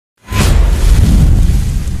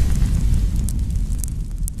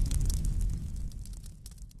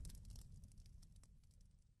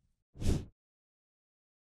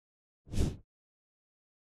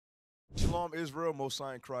Shalom, Israel, Most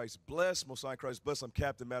High in Christ bless. Most High in Christ bless. I'm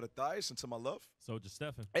Captain Mattathias, and to my love. Soldier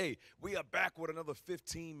Stephen. Hey, we are back with another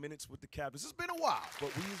 15 minutes with the captains. It's been a while,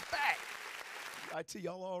 but we is back. IT,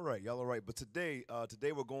 y'all all right. Y'all all right. But today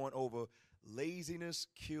we're going over laziness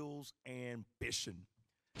kills ambition.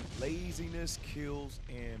 Laziness kills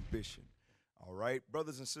ambition. All right,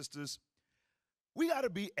 brothers and sisters, we got to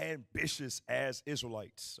be ambitious as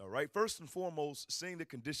Israelites, all right? First and foremost, seeing the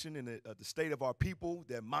condition and the state of our people,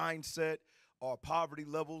 their mindset, our poverty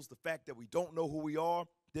levels, the fact that we don't know who we are,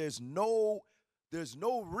 there's no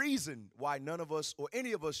reason why none of us or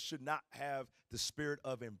any of us should not have the spirit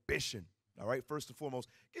of ambition, all right? First and foremost,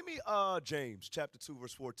 give me James chapter 2,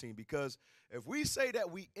 verse 14, because if we say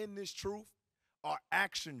that we in this truth, our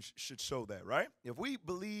actions should show that, right? If we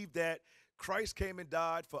believe that Christ came and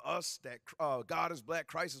died for us, that God is black,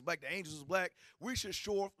 Christ is black, the angels is black, we should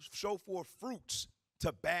show forth fruits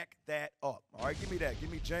to back that up. All right, give me that.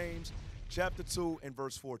 Give me James chapter 2 and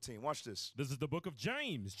verse 14. Watch this. This is the book of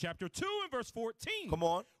James, chapter 2 and verse 14. Come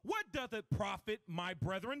on. What doth it profit, my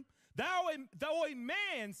brethren, though a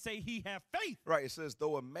man say he have faith? Right, it says,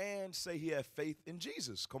 though a man say he have faith in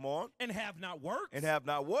Jesus. Come on. And have not works. And have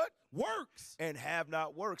not what? Works. And have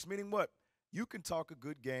not works, meaning what? You can talk a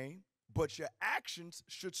good game, but your actions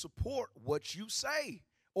should support what you say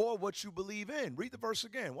or what you believe in. Read the verse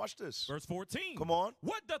again. Watch this. Verse 14. Come on.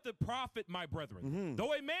 What doth it profit, my brethren?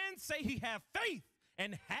 Though a man say he have faith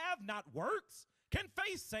and have not works, can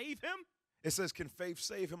faith save him? It says, can faith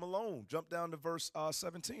save him alone? Jump down to verse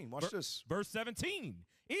 17. Watch this. Verse 17.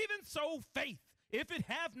 Even so faith, if it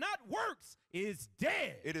have not works, is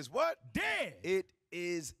dead. It is what? Dead. It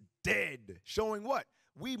is dead. Showing what?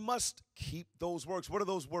 We must keep those works. What are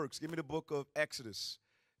those works? Give me the book of Exodus,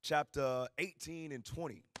 chapter 18 and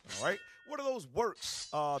 20. All right? What are those works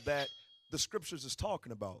that the scriptures is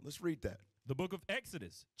talking about? Let's read that. The book of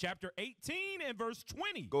Exodus, chapter 18 and verse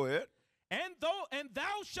 20. Go ahead. And thou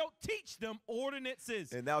shalt teach them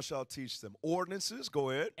ordinances. And thou shalt teach them ordinances. Go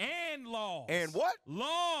ahead. And laws. And what?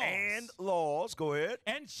 Laws. And laws. Go ahead.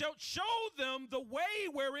 And shalt show them the way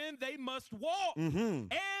wherein they must walk. Mm-hmm. And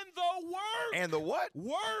the work. And the what?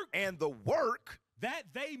 Work. And the work. That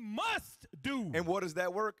they must do. And what is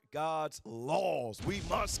that work? God's laws. We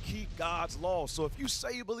must keep God's laws. So if you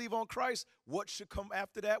say you believe on Christ, what should come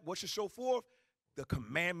after that? What should show forth? The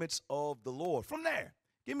commandments of the Lord. From there,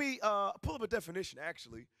 give me, pull up a definition,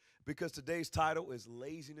 actually, because today's title is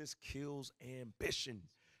Laziness Kills Ambition.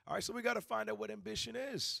 All right, so we got to find out what ambition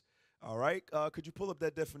is. All right, could you pull up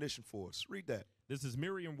that definition for us? Read that. This is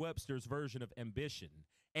Merriam-Webster's version of ambition.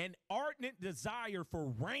 An ardent desire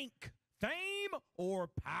for rank, fame, or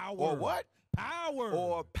power. Or what? Power.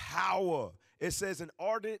 Or power. It says an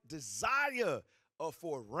ardent desire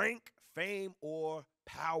for rank, fame, or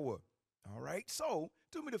power. All right, so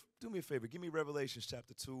do me a favor. Give me Revelation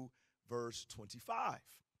chapter 2, verse 25.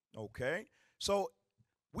 Okay, so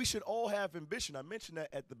we should all have ambition. I mentioned that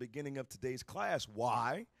at the beginning of today's class.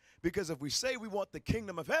 Why? Because if we say we want the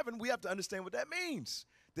kingdom of heaven, we have to understand what that means.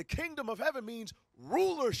 The kingdom of heaven means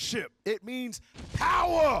rulership. It means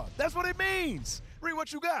power. That's what it means. Read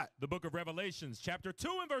what you got. The book of Revelations, chapter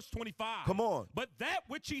 2 and verse 25. Come on. But that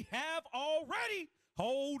which ye have already,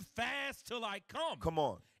 hold fast till I come. Come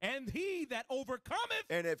on. And he that overcometh.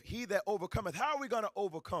 And if he that overcometh, how are we going to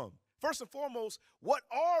overcome? First and foremost, what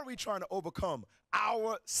are we trying to overcome?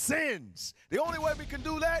 Our sins. The only way we can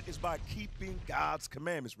do that is by keeping God's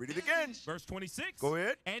commandments. Read it again. Verse 26. Go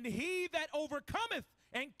ahead. And he that overcometh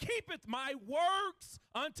and keepeth my works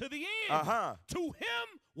unto the end. To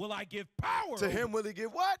him will I give power. To him will he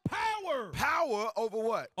give what? Power. Power over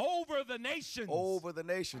what? Over the nations. Over the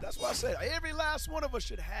nation. That's why I said every last one of us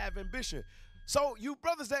should have ambition. So you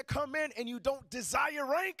brothers that come in and you don't desire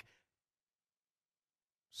rank,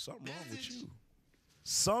 something wrong with you.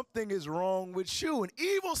 Something is wrong with you. An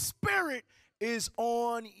evil spirit is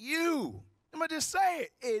on you. I'm going to just say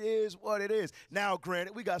it. It is what it is. Now,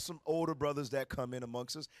 granted, we got some older brothers that come in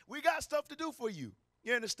amongst us. We got stuff to do for you.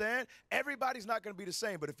 You understand? Everybody's not going to be the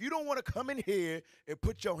same. But if you don't want to come in here and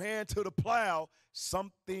put your hand to the plow,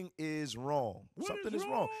 something is wrong. Something is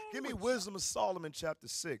wrong. Give me Wisdom of Solomon chapter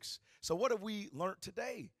 6. So what have we learned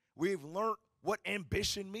today? We've learned what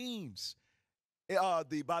ambition means. By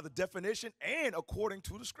the definition and according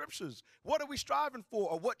to the scriptures. What are we striving for,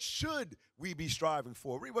 or what should we be striving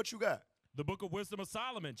for? Read what you got. The book of Wisdom of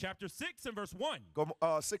Solomon, chapter 6 and verse 1. Go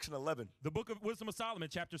 6 and 11. The book of Wisdom of Solomon,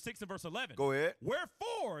 chapter 6 and verse 11. Go ahead.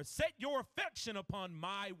 Wherefore, set your affection upon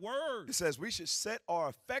my words. It says we should set our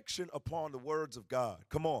affection upon the words of God.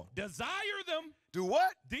 Come on. Desire them. Do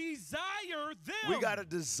what? Desire them. We got to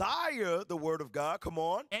desire the word of God. Come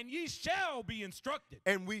on. And ye shall be instructed.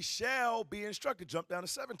 And we shall be instructed. Jump down to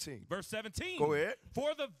 17. Verse 17. Go ahead.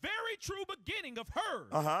 For the very true beginning of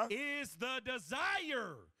her is the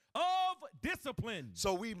desire of discipline.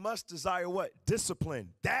 So we must desire what? Discipline.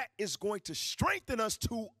 That is going to strengthen us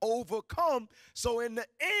to overcome. So in the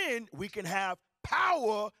end, we can have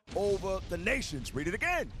power over the nations. Read it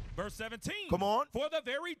again. Verse 17. Come on. For the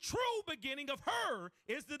very true beginning of her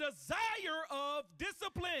is the desire of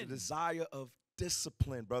discipline. The desire of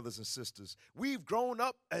discipline, brothers and sisters. We've grown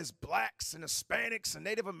up as blacks and Hispanics and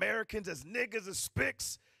Native Americans, as niggas, as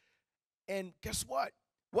spics. And guess what?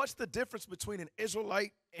 What's the difference between an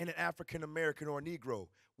Israelite and an African American or a Negro?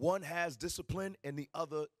 One has discipline and the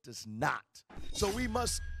other does not. So we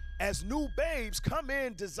must, as new babes, come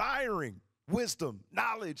in desiring wisdom,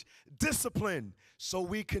 knowledge, discipline, so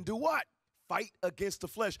we can do what? Fight against the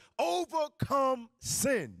flesh, overcome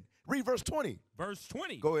sin. Read verse 20. Verse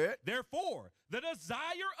 20. Go ahead. Therefore, the desire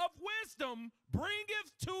of wisdom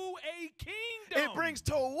bringeth to a kingdom. It brings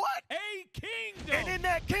to what? A kingdom. And in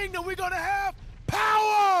that kingdom, we're going to have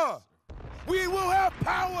power. We will have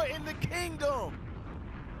power in the kingdom.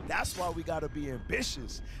 That's why we got to be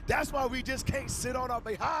ambitious. That's why we just can't sit on our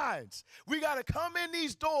behinds. We got to come in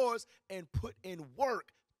these doors and put in work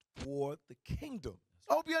for the kingdom.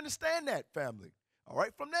 I hope you understand that, family. All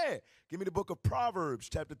right, from there, give me the book of Proverbs,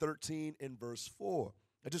 chapter 13 and verse 4.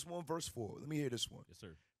 I just want verse 4. Let me hear this one. Yes,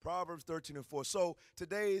 sir. Proverbs 13 and 4. So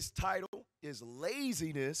today's title is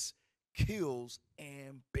Laziness Kills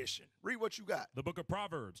Ambition. Read what you got. The book of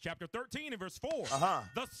Proverbs, chapter 13 and verse 4.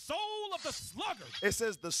 The soul of the sluggard. It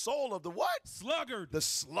says the soul of the what? Sluggard. The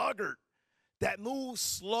sluggard that moves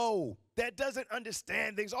slow, that doesn't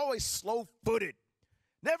understand things, always slow-footed,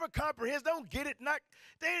 never comprehends, don't get it.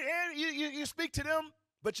 You speak to them,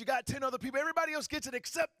 but you got 10 other people. Everybody else gets it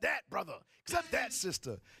except that brother, except that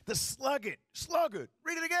sister. The sluggard.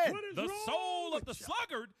 Read it again. The soul of the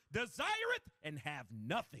sluggard desireth and have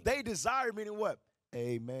nothing. They desire, meaning what?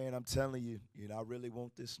 Hey, man, I'm telling you, I really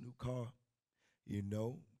want this new car,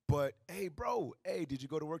 But, hey, bro, did you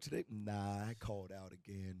go to work today? Nah, I called out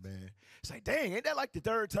again, man. It's like, dang, ain't that like the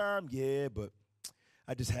third time? Yeah, but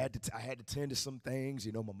I just had to tend to some things.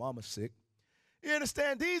 My mama's sick. You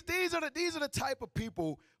understand? These are the type of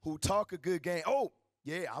people who talk a good game. Oh,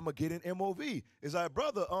 yeah, I'm going to get an MOV. It's like,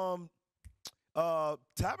 brother,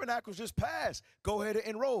 Tabernacles just passed. Go ahead and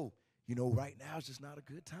enroll. Right now is just not a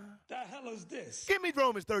good time. The hell is this? Give me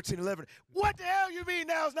Romans 13:11. What the hell you mean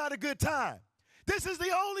now is not a good time? This is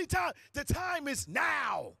the only time. The time is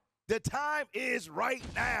now. The time is right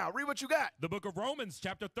now. Read what you got. The book of Romans,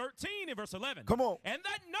 chapter 13 and verse 11. Come on. And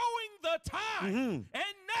that knowing the time,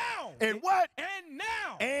 and now. And what? And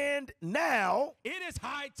now. And now. It is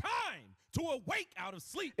high time to awake out of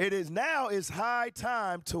sleep. It is high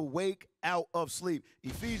time to wake out of sleep.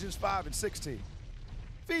 Ephesians 5 and 16.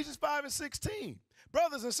 Ephesians 5 and 16.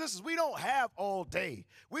 Brothers and sisters, we don't have all day.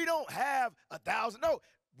 We don't have 1,000. No.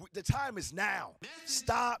 The time is now.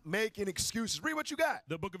 Stop making excuses. Read what you got.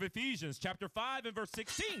 The book of Ephesians, chapter 5 and verse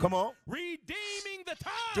 16. Come on. Redeeming the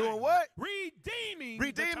time. Doing what? Redeeming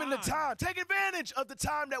the time. Take advantage of the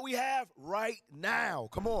time that we have right now.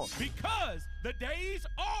 Come on. Because the days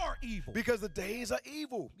are evil. Because the days are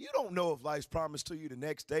evil. You don't know if life's promised to you the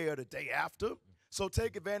next day or the day after. So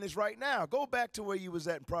take advantage right now. Go back to where you was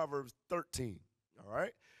at in Proverbs 13. All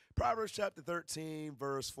right? Proverbs chapter 13,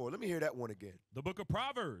 verse 4. Let me hear that one again. The book of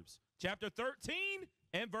Proverbs, chapter 13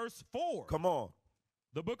 and verse 4. Come on.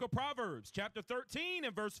 The book of Proverbs, chapter 13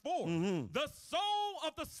 and verse 4. The soul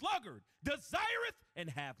of the sluggard desireth and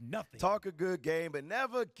have nothing. Talk a good game, but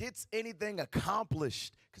never gets anything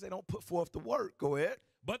accomplished because they don't put forth the work. Go ahead.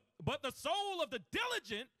 But the soul of the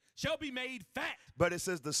diligent shall be made fat. But it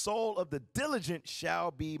says the soul of the diligent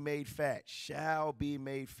shall be made fat. Shall be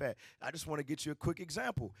made fat. I just want to get you a quick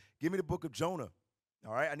example. Give me the book of Jonah.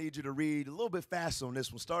 All right, I need you to read a little bit faster on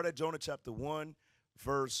this one. Start at Jonah chapter 1,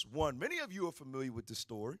 verse 1. Many of you are familiar with this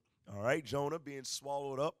story. All right, Jonah being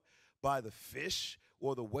swallowed up by the fish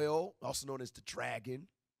or the whale, also known as the dragon.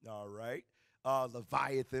 All right,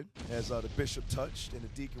 Leviathan, as the bishop touched and the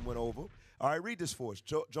deacon went over. All right, read this for us.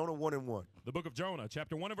 Jonah 1 and 1. The book of Jonah,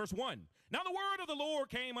 chapter 1 and verse 1. Now the word of the Lord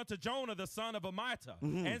came unto Jonah, the son of Amittai,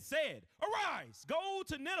 and said, Arise, go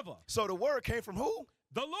to Nineveh. So the word came from who?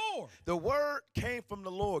 the Lord. The word came from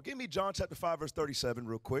the Lord. Give me John chapter 5, verse 37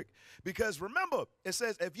 real quick. Because remember, it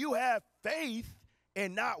says if you have faith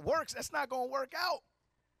and not works, that's not going to work out.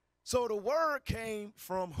 So the word came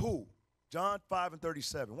from who? John 5 and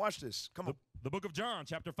 37. Watch this. Come on. The book of John,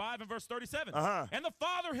 chapter 5 and verse 37. And the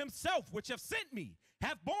Father himself, which have sent me,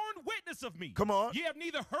 hath borne witness of me. Come on. Ye have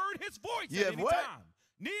neither heard his voice at any time.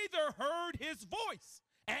 Neither heard his voice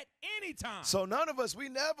at any time. So none of us, we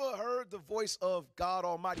never heard the voice of God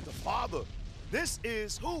Almighty, the Father. This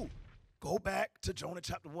is who? Go back to Jonah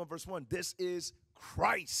chapter 1, verse 1. This is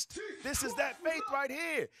Christ. This is that faith right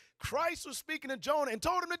here. Christ was speaking to Jonah and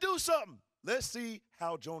told him to do something. Let's see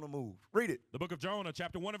how Jonah moved. Read it. The book of Jonah,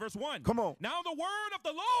 chapter 1 and verse 1. Come on. Now the word of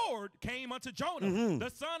the Lord came unto Jonah, the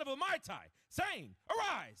son of Amittai, saying,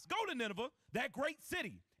 Arise, go to Nineveh, that great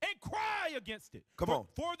city, and cry against it. Come on.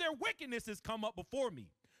 For their wickedness is come up before me.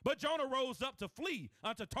 But Jonah rose up to flee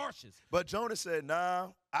unto Tarshish. But Jonah said, nah,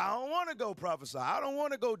 I don't want to go prophesy. I don't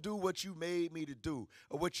want to go do what you made me to do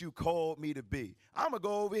or what you called me to be. I'm going to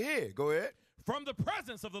go over here. Go ahead. From the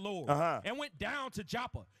presence of the Lord, and went down to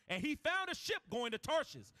Joppa, and he found a ship going to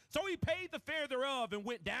Tarshish. So he paid the fare thereof and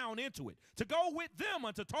went down into it to go with them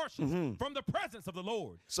unto Tarshish from the presence of the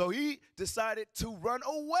Lord. So he decided to run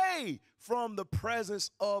away from the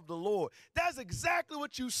presence of the Lord. That's exactly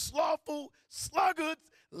what you slothful, sluggards,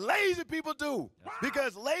 lazy people do.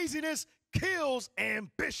 Because laziness kills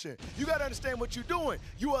ambition. You got to understand what you're doing.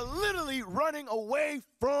 You are literally running away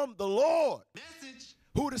from the Lord. Message.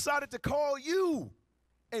 Who decided to call you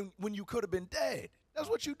and when you could have been dead. That's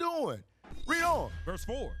what you're doing. Read on. Verse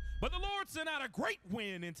 4. But the Lord sent out a great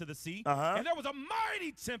wind into the sea, and there was a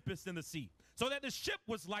mighty tempest in the sea, so that the ship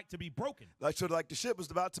was like to be broken. Like the ship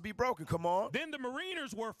was about to be broken. Come on. Then the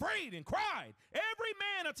mariners were afraid and cried, every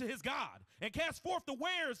man unto his God, and cast forth the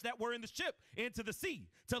wares that were in the ship into the sea,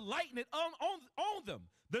 to lighten it on them.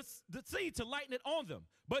 The sea to lighten it on them.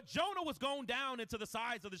 But Jonah was gone down into the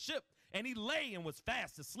sides of the ship, and he lay and was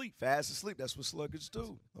fast asleep. Fast asleep, that's what sluggards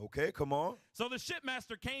do. Okay, come on. So the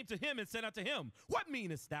shipmaster came to him and said unto him, What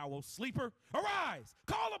meanest thou, O sleeper? Arise,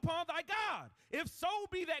 call upon thy God. If so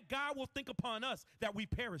be that God will think upon us, that we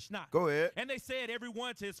perish not. Go ahead. And they said, every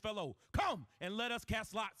one to his fellow, Come and let us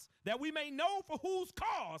cast lots, that we may know for whose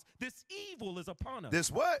cause this evil is upon us.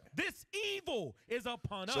 This what? This evil is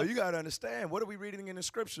upon us. So you got to understand, what are we reading in the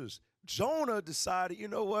scriptures? Jonah decided, you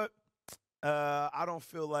know what? I don't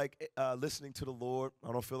feel like listening to the Lord.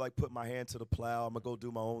 I don't feel like putting my hand to the plow. I'm going to go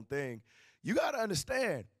do my own thing. You got to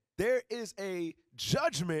understand, there is a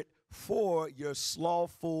judgment for your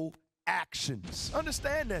slothful actions.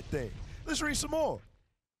 Understand that thing. Let's read some more.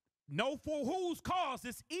 Know for whose cause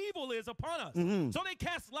this evil is upon us. So they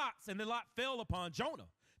cast lots, and the lot fell upon Jonah.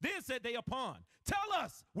 Then said they upon, Tell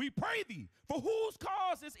us, we pray thee, for whose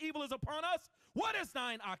cause this evil is upon us? What is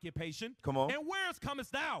thine occupation? Come on. And whence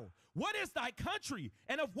comest thou? What is thy country?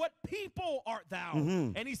 And of what people art thou?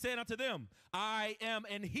 And he said unto them, I am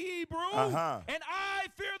an Hebrew, and I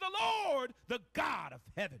fear the Lord, the God of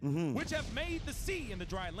heaven, which have made the sea and the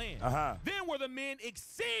dry land. Then were the men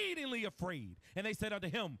exceedingly afraid, and they said unto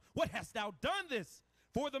him, What hast thou done this?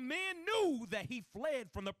 For the men knew that he fled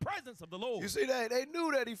from the presence of the Lord. You see that? They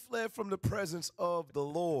knew that he fled from the presence of the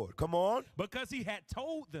Lord. Come on. Because he had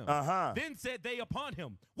told them. Then said they upon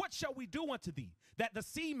him, What shall we do unto thee, that the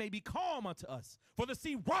sea may be calm unto us? For the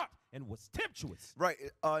sea rocked and was tempestuous. Right.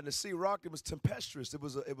 And the sea rocked, it was tempestuous. It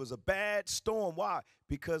was a bad storm. Why?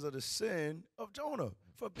 Because of the sin of Jonah,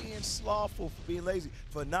 for being slothful, for being lazy,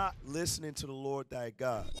 for not listening to the Lord thy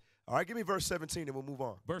God. All right, give me verse 17 and we'll move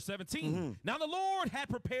on. Verse 17. Now the Lord had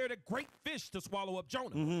prepared a great fish to swallow up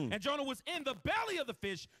Jonah. And Jonah was in the belly of the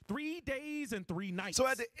fish 3 days and 3 nights. So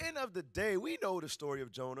at the end of the day, we know the story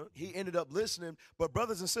of Jonah. He ended up listening. But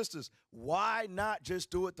brothers and sisters, why not just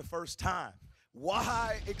do it the first time?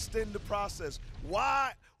 Why extend the process?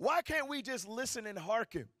 Why can't we just listen and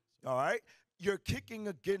hearken? All right? You're kicking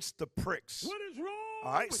against the pricks. What is wrong?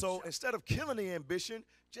 All right, so instead of killing the ambition,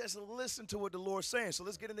 just listen to what the Lord's saying. So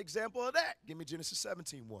let's get an example of that. Give me Genesis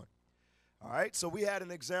 17:1. All right, so we had an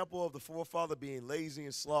example of the forefather being lazy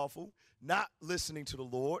and slothful, not listening to the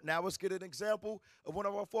Lord. Now let's get an example of one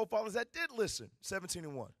of our forefathers that did listen.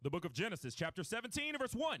 17:1. The book of Genesis, chapter 17, and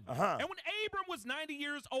verse 1. Uh-huh. And when Abram was 90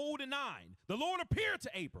 years old and 9, the Lord appeared to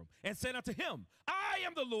Abram and said unto him, I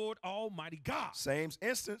am the Lord Almighty God. Same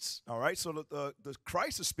instance. All right, so the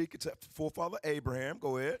Christ is speaking to forefather Abraham.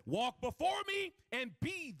 Go ahead. Walk before me and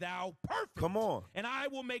be thou perfect. Come on. And I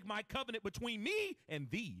will make my covenant between me and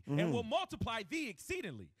thee, and will multiply multiply thee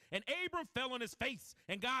exceedingly. And Abram fell on his face,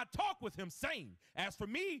 and God talked with him, saying, As for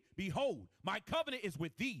me, behold, my covenant is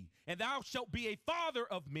with thee, and thou shalt be a father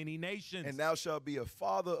of many nations. And thou shalt be a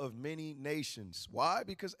father of many nations. Why?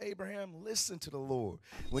 Because Abraham listened to the Lord.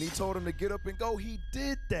 When he told him to get up and go, he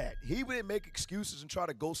did that. He didn't make excuses and try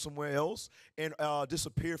to go somewhere else and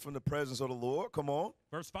disappear from the presence of the Lord. Come on.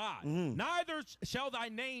 Verse 5, Neither shall thy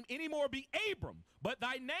name any more be Abram, but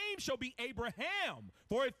thy name shall be Abraham.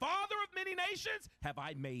 For a father of many nations have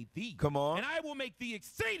I made thee. Come on. And I will make thee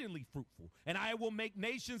exceedingly fruitful, and I will make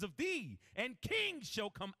nations of thee, and kings shall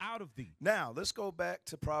come out of thee. Now, let's go back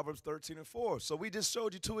to Proverbs 13 and 4. So we just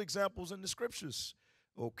showed you two examples in the scriptures.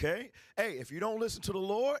 Okay? Hey, if you don't listen to the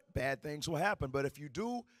Lord, bad things will happen. But if you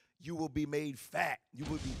do, you will be made fat. You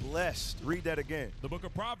will be blessed. Read that again. The book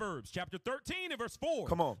of Proverbs, chapter 13 and verse 4.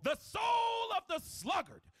 Come on. The soul of the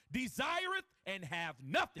sluggard desireth and have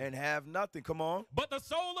nothing. And have nothing. Come on. But the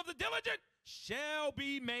soul of the diligent shall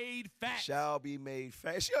be made fat. Shall be made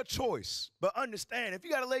fat. It's your choice. But understand, if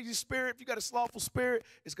you got a lazy spirit, if you got a slothful spirit,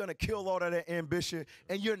 it's going to kill all of that ambition,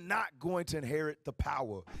 and you're not going to inherit the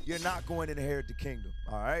power. You're not going to inherit the kingdom.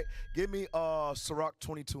 All right? Give me Sirach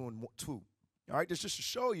 22 and 2. All right, this just to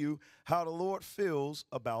show you how the Lord feels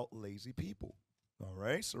about lazy people. All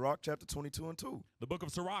right, Sirach chapter 22 and 2. The book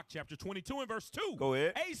of Sirach chapter 22 and verse 2. Go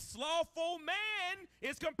ahead. A slothful man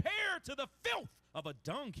is compared to the filth of a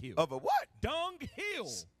dunghill. Of a what? Dunghill.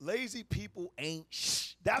 Lazy people ain't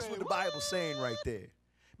shh. That's what the Bible's saying right there.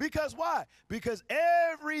 Because why? Because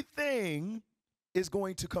everything is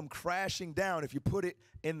going to come crashing down if you put it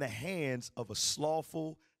in the hands of a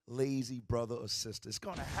slothful, lazy brother or sister. It's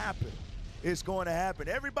going to happen. It's going to happen.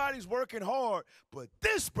 Everybody's working hard, but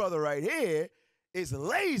this brother right here is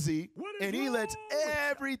lazy, and he lets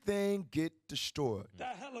everything get destroyed. The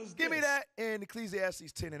hell is Give this? me that in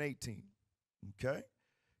Ecclesiastes 10 and 18. Okay?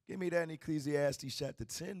 Give me that in Ecclesiastes chapter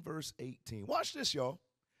 10, verse 18. Watch this, y'all.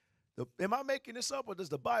 Am I making this up, or does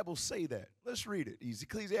the Bible say that? Let's read it. It's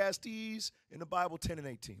Ecclesiastes in the Bible 10 and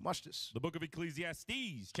 18. Watch this. The book of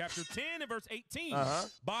Ecclesiastes, chapter 10 and verse 18.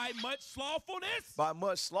 By much slothfulness. By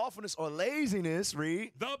much slothfulness or laziness,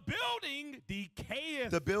 read. The building decayeth.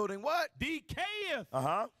 The building what? Decayeth.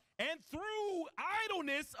 And through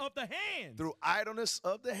idleness of the hands. Through idleness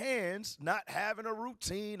of the hands, not having a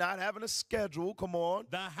routine, not having a schedule. Come on.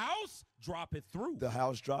 The house droppeth through. The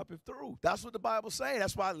house droppeth through. That's what the Bible's saying.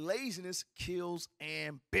 That's why laziness kills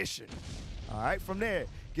ambition. All right, from there,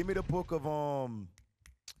 give me the book of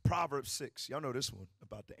Proverbs 6. Y'all know this one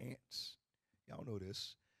about the ants. Y'all know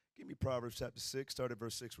this. Give me Proverbs chapter 6. Start at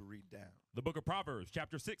verse 6. We'll read down. The book of Proverbs,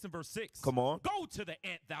 chapter 6 and verse 6. Come on. Go to the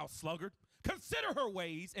ant, thou sluggard. Consider her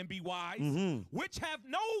ways and be wise, which have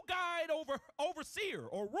no guide overseer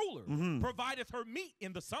or ruler, provideth her meat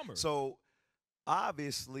in the summer. So,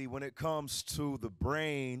 obviously, when it comes to the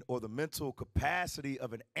brain or the mental capacity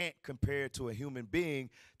of an ant compared to a human being,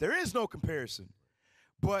 there is no comparison.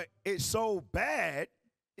 But it's so bad,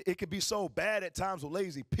 it could be so bad at times with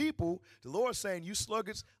lazy people. The Lord's saying, you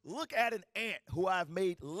sluggards, look at an ant who I've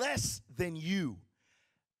made less than you.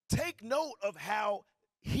 Take note of how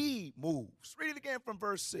he moves. Read it again from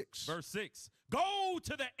verse 6. Verse 6. Go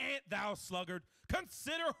to the ant, thou sluggard.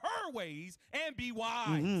 Consider her ways and be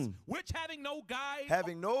wise, which having no guide.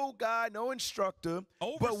 Having no guide, no instructor.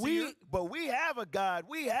 Overseer. But we have a guide.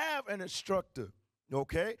 We have an instructor.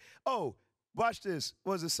 Okay? Oh, watch this.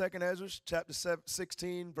 What is it, 2nd Ezra, chapter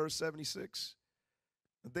 16, verse 76?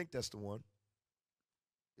 I think that's the one.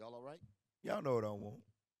 Y'all all right? Y'all know what I want.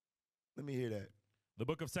 Let me hear that. The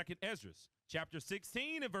book of 2nd Ezra, chapter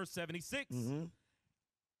 16 and verse 76.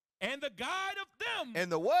 And the guide of them.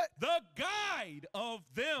 And the what? The guide of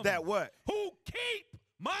them. That what? Who keep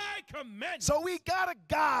my commandments. So we got a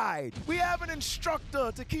guide. We have an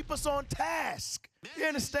instructor to keep us on task. You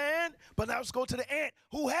understand? But now let's go to the ant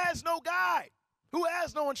who has no guide, who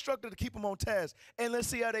has no instructor to keep them on task. And let's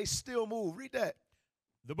see how they still move. Read that.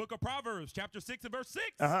 The book of Proverbs, chapter 6 and verse 6.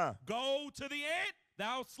 Go to the ant,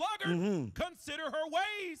 thou sluggard, consider her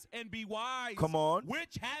ways and be wise. Come on.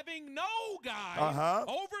 Which having no guide,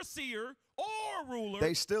 overseer, or ruler,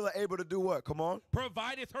 they still are able to do what? Come on.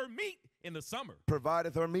 Provideth her meat in the summer.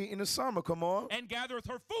 Provideth her meat in the summer. Come on. And gathereth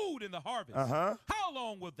her food in the harvest. How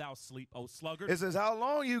long wilt thou sleep, O sluggard? It says, how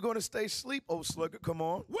long are you going to stay asleep, O sluggard? Come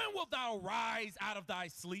on. When wilt thou rise out of thy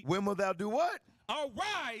sleep? When will thou do what?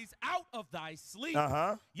 Arise out of thy sleep.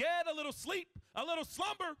 Yet a little sleep, a little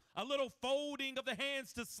slumber, a little folding of the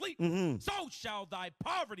hands to sleep. So shall thy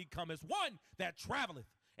poverty come as one that traveleth,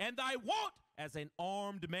 and thy want as an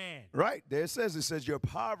armed man. Right. There it says your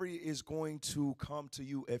poverty is going to come to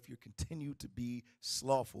you if you continue to be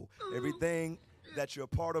slothful. Everything that you're a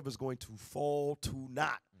part of is going to fall to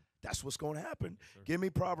naught. That's what's going to happen. Give me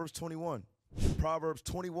Proverbs 21. Proverbs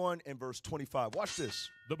 21 and verse 25. Watch this.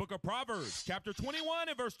 The book of Proverbs, chapter 21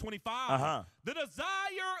 and verse 25. The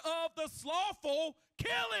desire of the slothful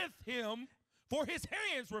killeth him, for his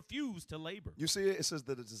hands refuse to labor. You see it? It says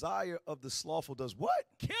that the desire of the slothful does what?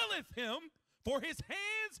 Killeth him, for his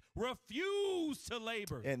hands refuse to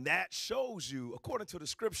labor. And that shows you, according to the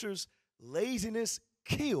scriptures, laziness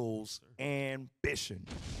kills ambition.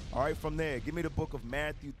 All right, from there, give me the book of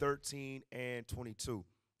Matthew 13 and 22.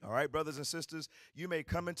 All right, brothers and sisters, you may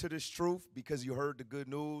come into this truth because you heard the good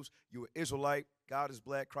news. You're an Israelite. God is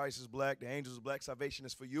black. Christ is black. The angels are black. Salvation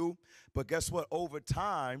is for you. But guess what? Over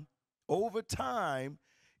time,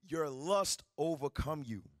 your lust overcome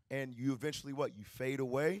you. And you eventually what? You fade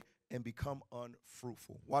away and become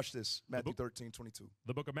unfruitful. Watch this, Matthew 13, 22.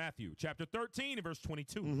 The book of Matthew, chapter 13 and verse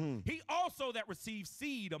 22. He also that receives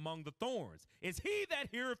seed among the thorns is he that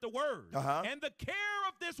heareth the word, and the care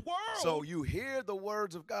of this world. So you hear the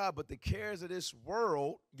words of God, but the cares of this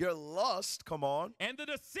world, your lust, come on. And the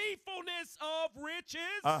deceitfulness of riches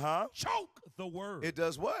choke the word. It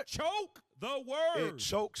does what? Choke the word. It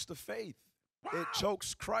chokes the faith. Wow. It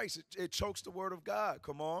chokes Christ. It chokes the word of God.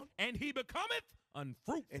 Come on. And he becometh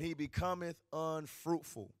unfruitful. And he becometh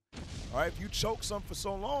unfruitful. All right, if you choke something for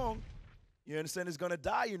so long, you understand it's going to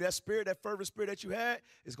die. You that spirit, that fervent spirit that you had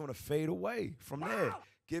is going to fade away from there.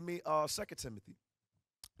 Give me 2 Timothy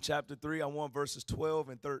chapter 3. I want verses 12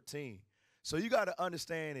 and 13. So you got to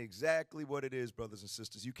understand exactly what it is, brothers and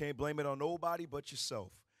sisters. You can't blame it on nobody but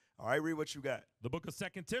yourself. All right, read what you got. The book of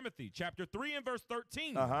 2 Timothy, chapter 3 and verse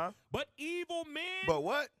 13. But evil men. But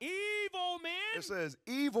what? Evil men. It says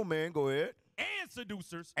evil men. Go ahead. And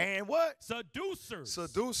seducers. And what? Seducers.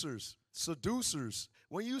 Seducers. Seducers.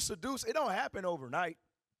 When you seduce, it don't happen overnight.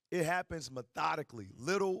 It happens methodically,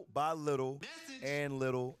 little by little, and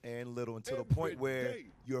little and little, until the point where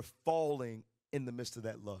you're falling in the midst of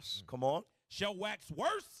that lust. Come on. Shall wax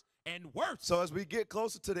worse and worse. So as we get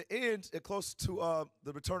closer to the end and closer to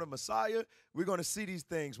the return of Messiah, we're going to see these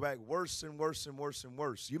things wax worse and worse and worse and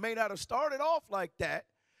worse. You may not have started off like that,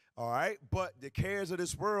 all right, but the cares of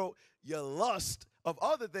this world, your lust of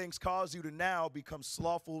other things cause you to now become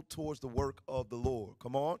slothful towards the work of the Lord.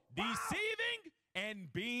 Come on. Deceiving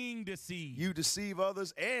and being deceived. You deceive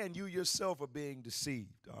others and you yourself are being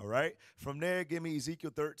deceived, all right? From there, give me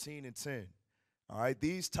Ezekiel 13 and 10. All right,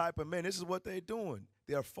 these type of men, this is what they're doing.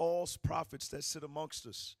 They are false prophets that sit amongst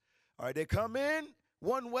us. All right, they come in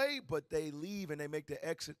one way, but they leave and they make the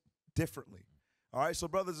exit differently. All right, so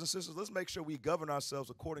brothers and sisters, let's make sure we govern ourselves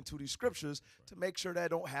according to these scriptures to make sure that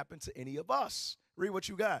don't happen to any of us. Read what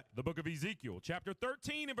you got. The book of Ezekiel, chapter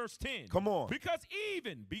 13 and verse 10. Come on.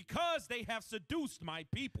 Because they have seduced my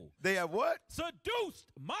people. They have what?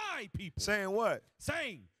 Seduced my people. Saying what?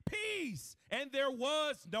 Saying peace, and there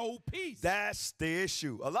was no peace. That's the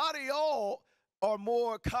issue. A lot of y'all are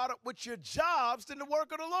more caught up with your jobs than the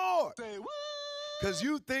work of the Lord. Say what? Because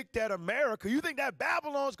you think that America, you think that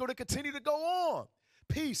Babylon's going to continue to go on.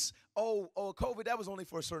 Peace. Oh, COVID, that was only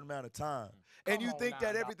for a certain amount of time. And you think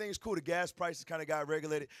that everything's cool. The gas prices kind of got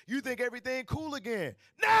regulated. You think everything cool again.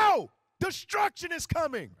 No! Destruction is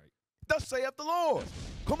coming. Thus saith the Lord.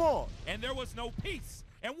 Come on. And there was no peace.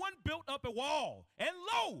 And one built up a wall. And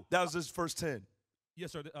lo! That was just verse 10.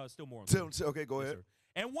 Yes, sir. Still more. Okay, go ahead. Sir.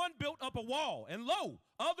 And one built up a wall, and lo,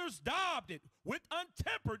 others daubed it with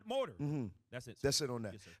untempered mortar. That's it, sir. That's it on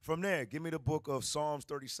that. Yes, sir. From there, give me the book of Psalms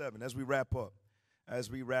 37 as we wrap up.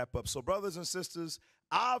 So brothers and sisters,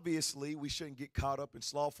 obviously we shouldn't get caught up in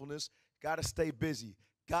slothfulness. Got to stay busy.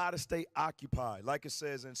 Got to stay occupied. Like it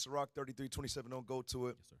says in Sirach 33:27, don't go to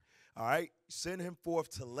it. Yes, sir. All right, send him forth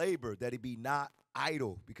to labor, that he be not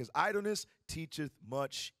idle, because idleness teacheth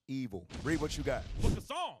much evil. Read what you got. Book of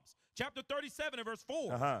Psalms, chapter 37 and verse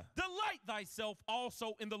 4. Uh-huh. Delight thyself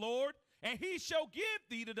also in the Lord, and he shall give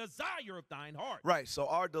thee the desire of thine heart. Right, so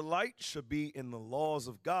our delight should be in the laws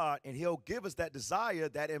of God, and he'll give us that desire,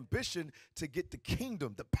 that ambition to get the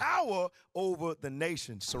kingdom, the power over the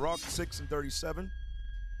nation. Sirach 6 and 37,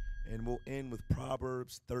 and we'll end with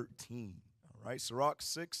Proverbs 13. All right, Sirach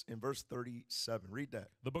 6 and verse 37. Read that.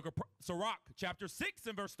 The book of Sirach, chapter 6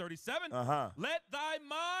 and verse 37. Uh-huh. Let thy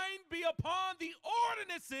mind be upon the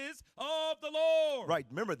ordinances of the Lord. Right,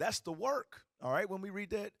 remember, that's the work. All right, when we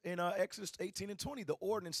read that in Exodus 18 and 20, the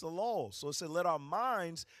ordinance, the laws. So it said, let our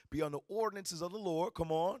minds be on the ordinances of the Lord.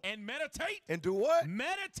 Come on. And meditate. And do what?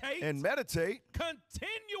 Meditate. And meditate.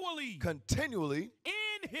 Continually. Continually.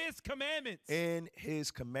 In his commandments. In his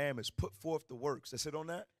commandments. Put forth the works. That's it on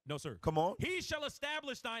that? No, sir. Come on. He shall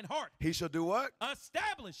establish thine heart. He shall do what?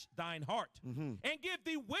 Establish thine heart. And give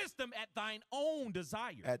thee wisdom at thine own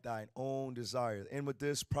desire. At thine own desire. And with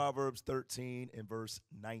this, Proverbs 13 and verse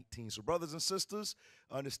 19. So brothers and sisters,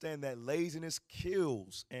 understand that laziness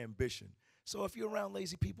kills ambition. So if you're around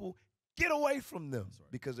lazy people, get away from them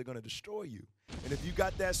because they're going to destroy you. And if you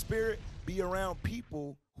got that spirit, be around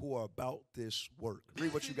people who are about this work.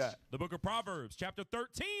 Read what you got. The book of Proverbs, chapter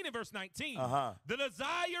 13 and verse 19. The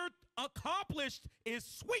desire accomplished is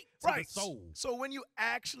sweet to the soul. So when you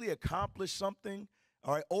actually accomplish something,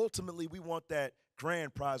 all right, ultimately we want that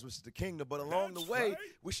grand prize, which is the kingdom. But along the way,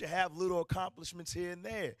 we should have little accomplishments here and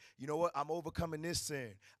there. You know what? I'm overcoming this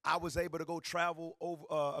sin. I was able to go travel over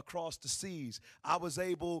across the seas. I was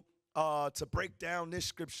able to break down this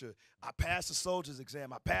scripture. I passed the soldier's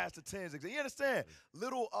exam. I passed the 10s exam. You understand?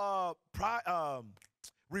 Little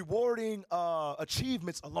rewarding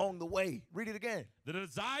achievements along the way. Read it again. The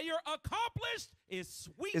desire accomplished is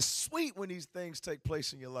sweet. It's sweet when these things take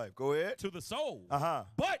place in your life. Go ahead. To the soul.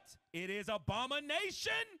 But it is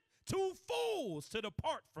abomination to fools to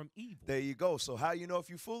depart from evil. There you go. So how you know if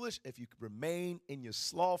you're foolish? If you remain in your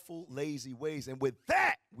slothful, lazy ways. And with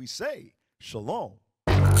that, we say, shalom.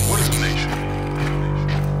 What is a nation?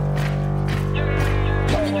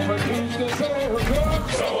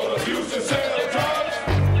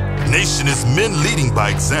 Nation is men leading by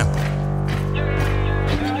example.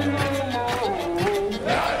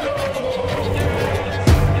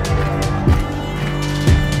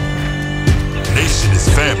 Nation is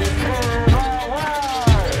family.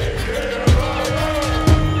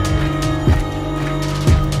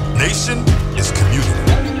 Nation is community.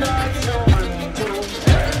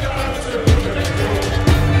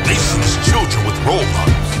 Nation is children with role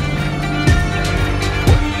models.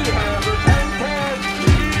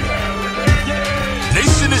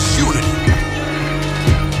 Nation is unity.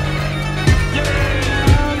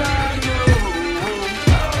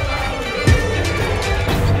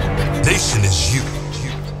 Nation is you.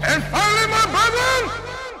 And finally, my brethren,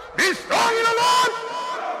 be strong in the Lord,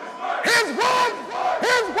 His word.